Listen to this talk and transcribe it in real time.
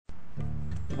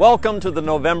Welcome to the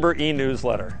November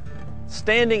e-newsletter.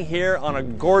 Standing here on a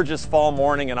gorgeous fall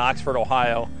morning in Oxford,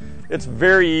 Ohio, it's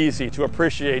very easy to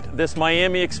appreciate this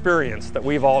Miami experience that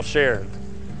we've all shared.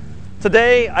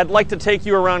 Today, I'd like to take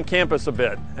you around campus a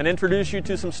bit and introduce you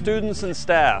to some students and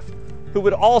staff who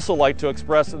would also like to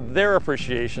express their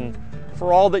appreciation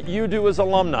for all that you do as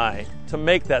alumni to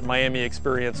make that Miami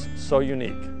experience so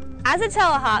unique. As a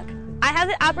Telehawk, I have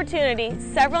the opportunity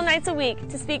several nights a week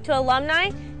to speak to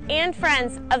alumni and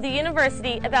friends of the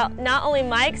university about not only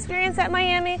my experience at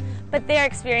Miami, but their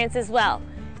experience as well.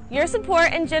 Your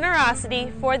support and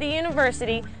generosity for the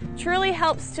university truly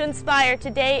helps to inspire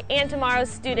today and tomorrow's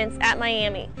students at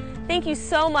Miami. Thank you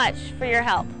so much for your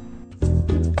help.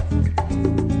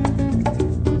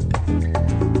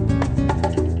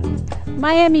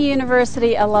 Miami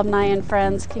University alumni and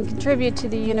friends can contribute to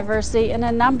the university in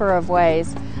a number of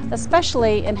ways,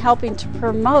 especially in helping to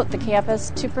promote the campus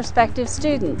to prospective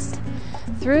students.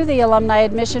 Through the Alumni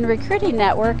Admission Recruiting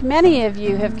Network, many of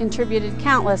you have contributed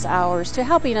countless hours to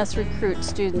helping us recruit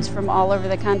students from all over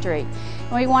the country,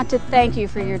 and we want to thank you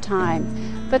for your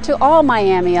time. But to all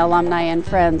Miami alumni and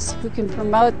friends who can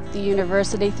promote the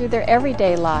university through their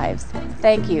everyday lives,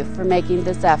 thank you for making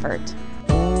this effort.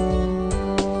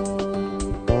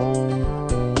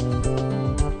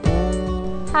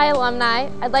 Hi alumni,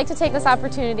 I'd like to take this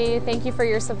opportunity to thank you for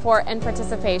your support and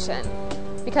participation.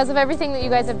 Because of everything that you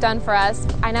guys have done for us,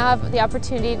 I now have the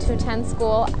opportunity to attend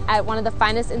school at one of the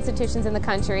finest institutions in the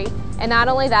country, and not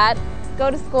only that,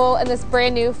 go to school in this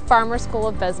brand new Farmer School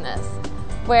of Business,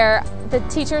 where the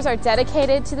teachers are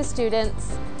dedicated to the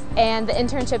students and the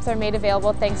internships are made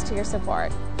available thanks to your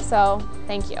support. So,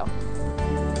 thank you.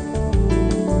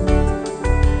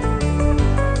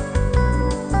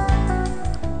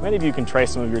 Many of you can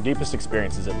trace some of your deepest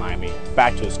experiences at Miami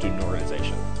back to a student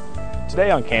organization. Today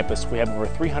on campus, we have over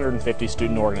 350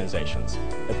 student organizations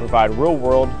that provide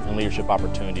real-world and leadership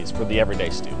opportunities for the everyday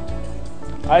student.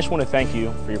 I just want to thank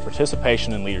you for your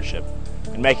participation and leadership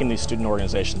in making these student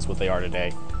organizations what they are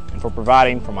today and for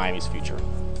providing for Miami's future.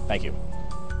 Thank you.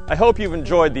 I hope you've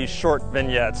enjoyed these short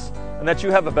vignettes and that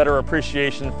you have a better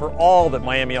appreciation for all that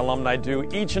Miami alumni do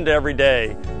each and every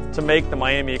day to make the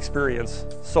Miami experience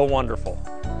so wonderful.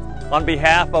 On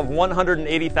behalf of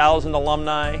 180,000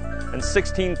 alumni and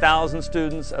 16,000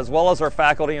 students, as well as our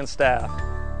faculty and staff,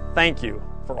 thank you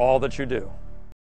for all that you do.